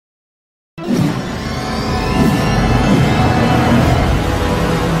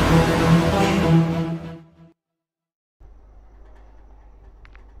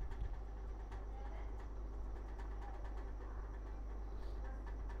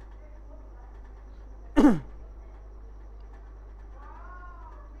Use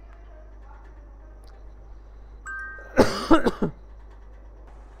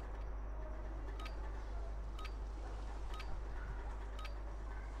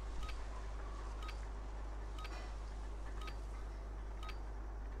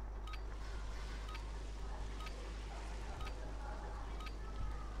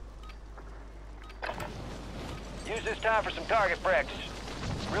this time for some target practice.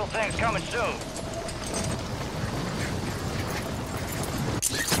 Real thing's coming soon.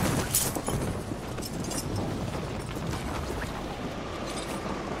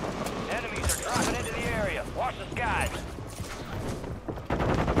 Enemies are dropping into the area. Watch the skies.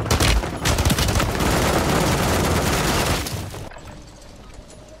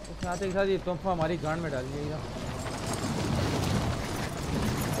 साथ ही साथ ये तोहफा हमारी गांड में डाल दिएगा।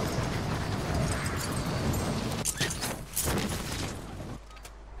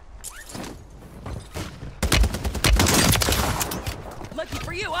 Lucky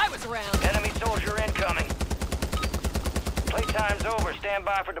for you, I was around. Enemy soldier incoming. Playtime's over. Stand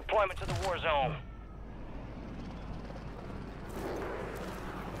by for deployment to the war zone.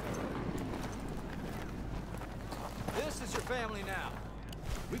 This is your family now.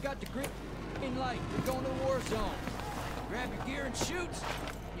 We got the green light. We're going to the war zone. Grab your gear and shoot.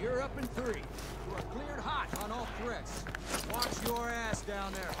 You're up in 3. You are cleared hot on all threats. Watch your ass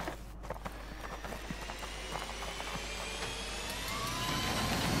down there.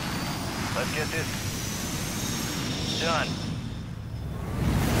 Let's get this done.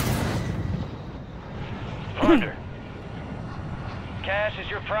 Hunter. Cash is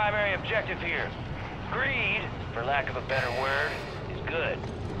your primary objective here. Greed, for lack of a better word, is good.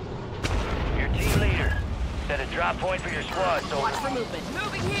 Your team leader. Set a drop point for your squad, soldier. Watch for movement.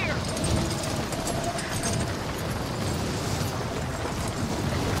 Moving here!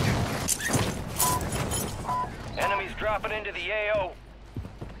 Enemies dropping into the AO.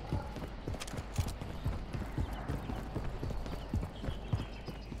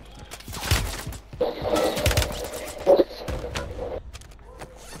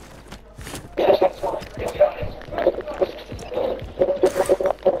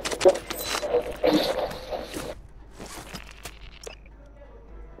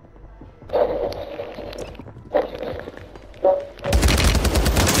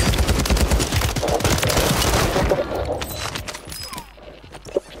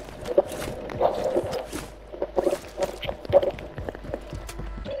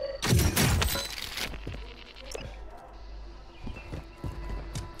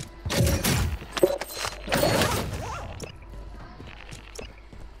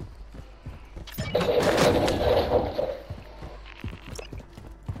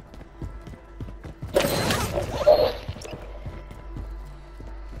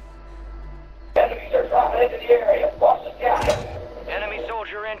 Enemy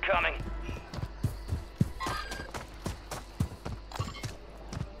soldier incoming.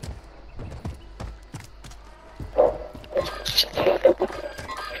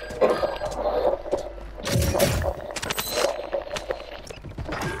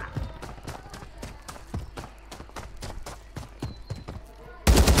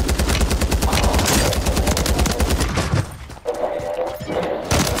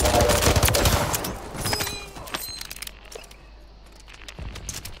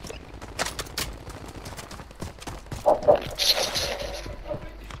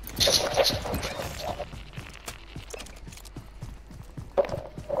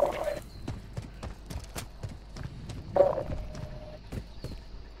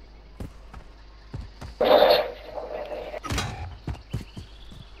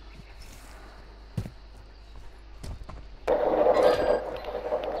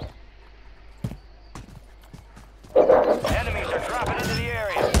 Enemies are dropping into the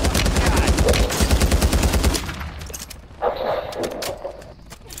area.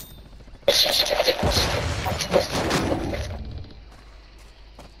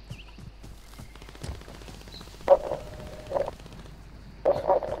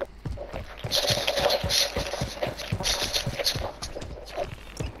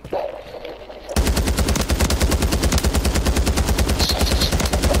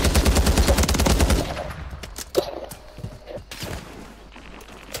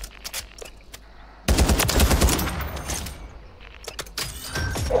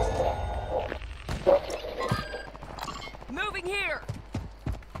 Moving here!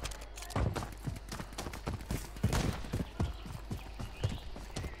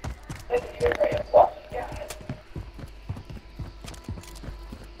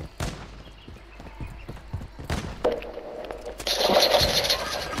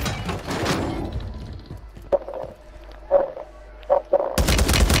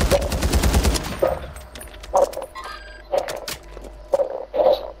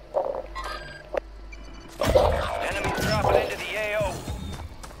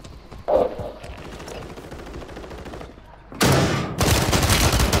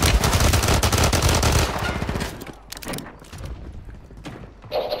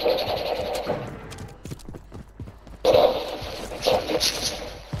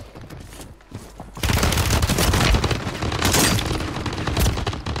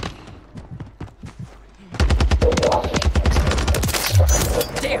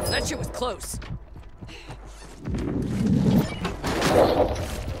 close.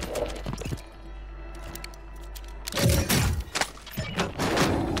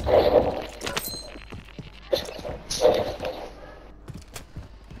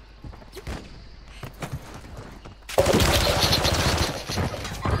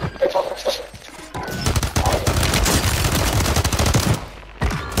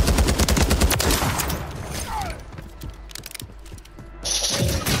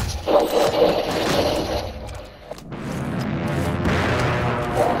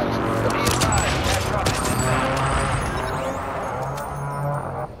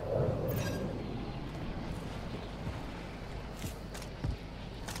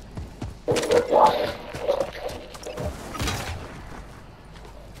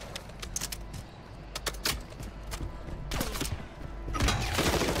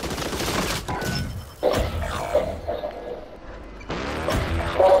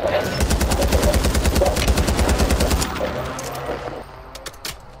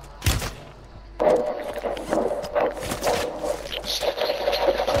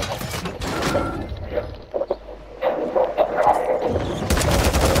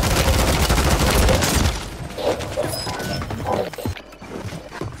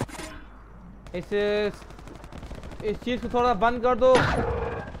 इस चीज को थोड़ा बंद कर दो।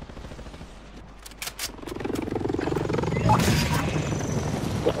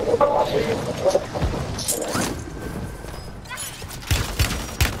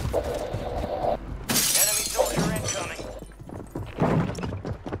 Enemy soldier incoming.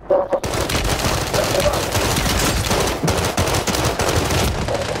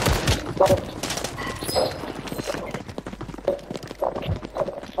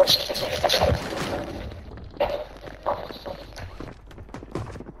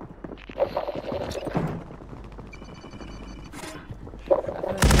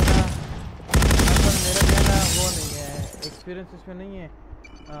 Experience इसमें नहीं है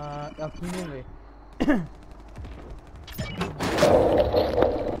अकीनों में।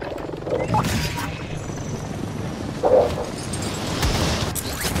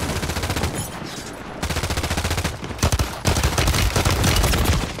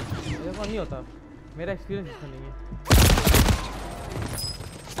 देखो नहीं होता, मेरा एक्सपीरियंस इसमें नहीं है।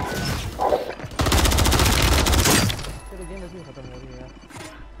 चलो गेम ऐसे ही खत्म हो रही है यार।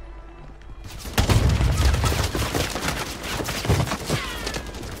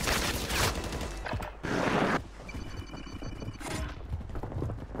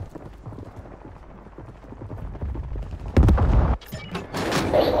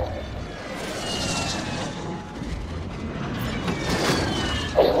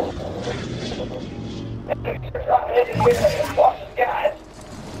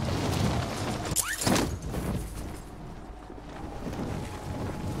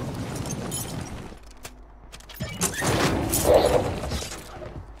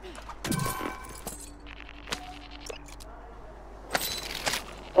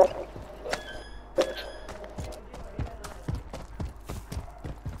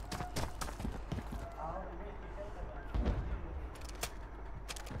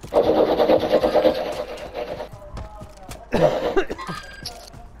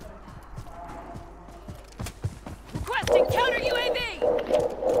 Requesting counter UAV!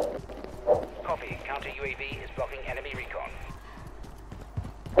 Copy. Counter UAV is blocking enemy recon.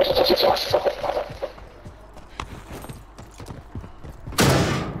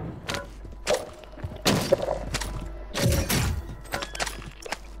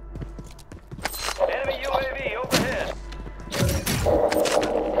 Enemy UAV overhead.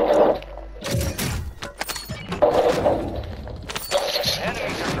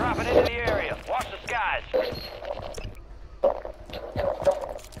 Enemies are dropping into the area. Watch the skies.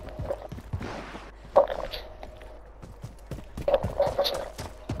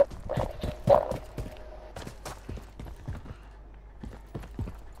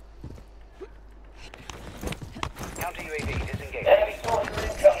 Counter UAV disengaged. Enemy soldier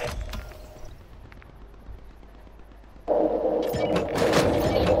incoming.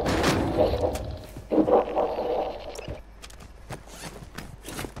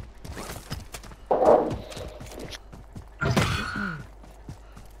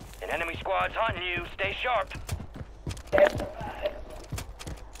 An enemy squad's hunting you. Stay sharp.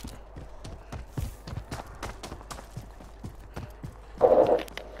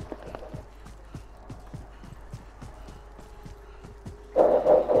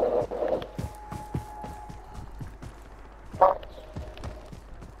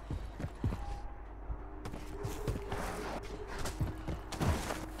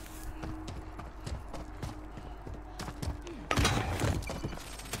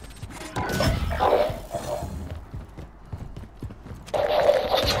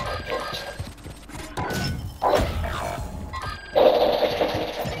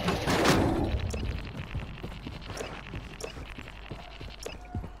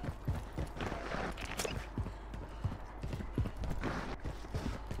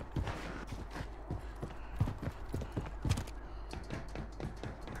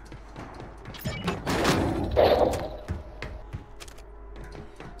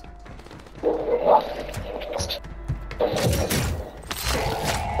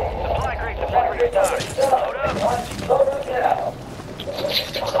 drop point for your stocks. Load up. Load up now.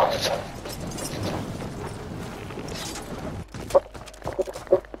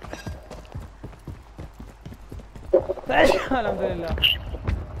 Alhamdulillah.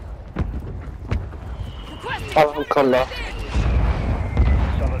 Alhamdulillah.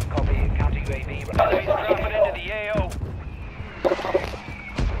 Solid copy. Counter UAV. Enemies dropping into the AO.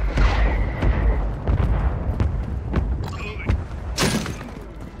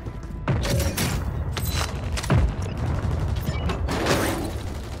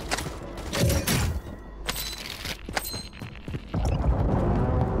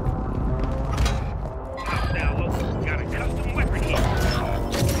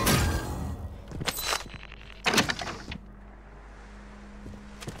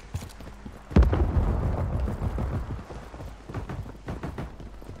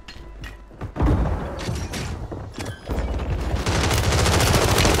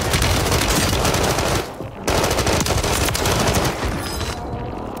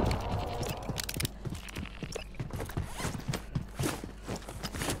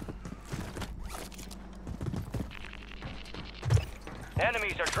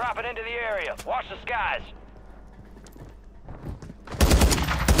 Enemies are dropping into the area. Watch the skies.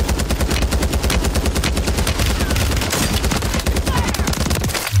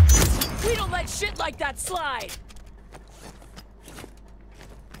 We don't let shit like that slide!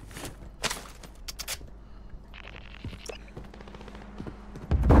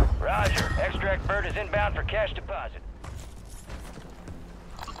 Roger. Extract bird is inbound for cash deposit.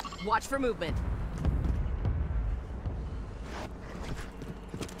 Watch for movement.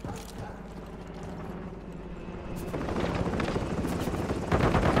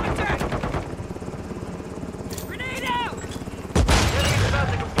 Grenade out! Enemies about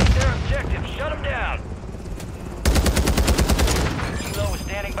to complete their objective. Shut them down. Kilo is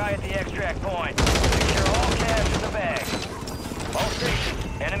standing by at the extract point. Secure all cash in the bag. All stations.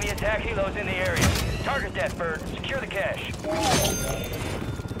 Enemy attack helos in the area. Target that bird. Secure the cash.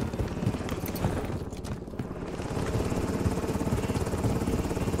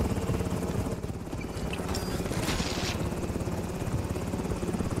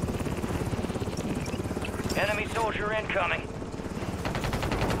 Enemy soldier incoming.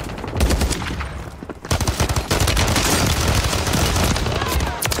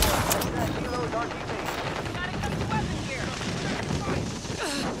 Helos RGB. Gotta cut the weapon here.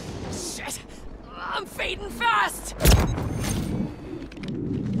 Shit! I'm fading fast!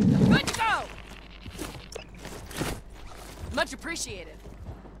 Good to go! Much appreciated.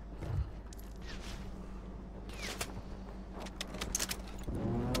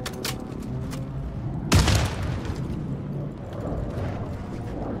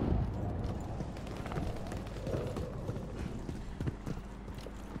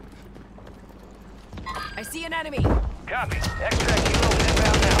 I see an enemy. Copy. Extract kilo is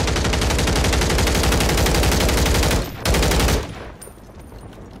inbound now.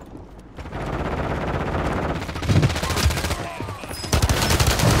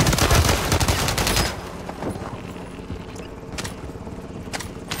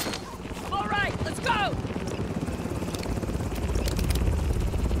 All right, let's go!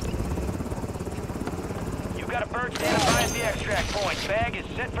 You've got a bird standing by at the extract point. Bag is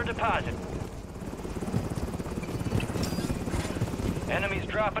set for deposit. Enemies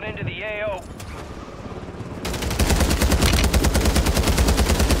dropping into the AO.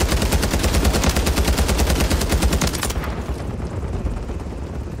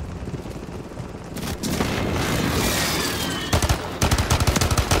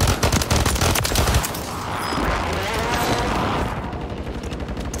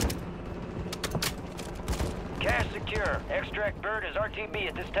 Cash secure. Extract bird is RTB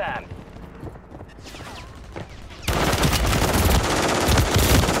at this time.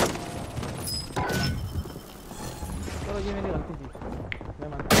 चलो ये मेरी गलती थी मैं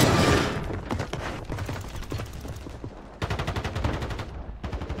मानता हूं।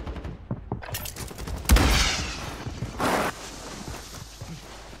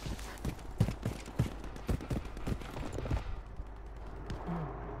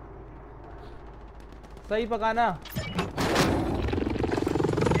 सही पकाना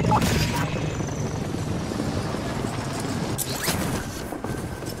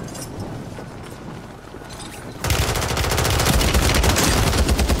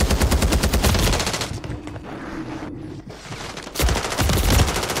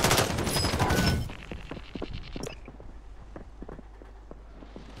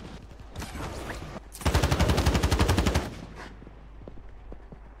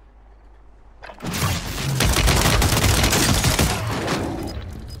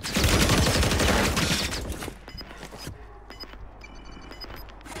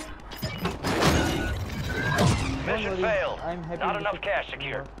Mission worry. failed. I'm happy. Not with enough it. cash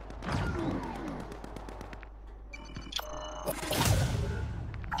secure.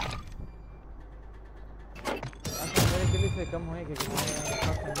 अच्छा मेरे के लिए से कम हुए क्योंकि मैंने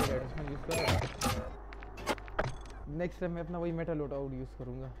फर्स्ट हैंड एडिशनल यूज़ कर रहा था। नेक्स्ट टाइम मैं अपना वही मेटल लोड आउट यूज़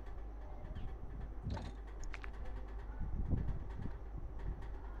करूँगा।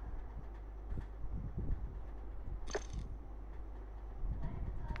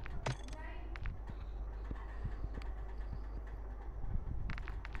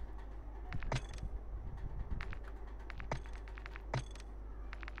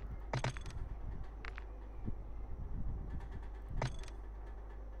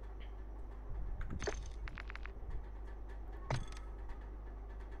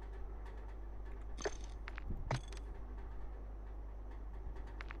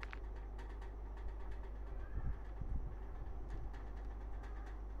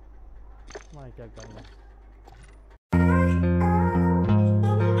 माय क्या करना है।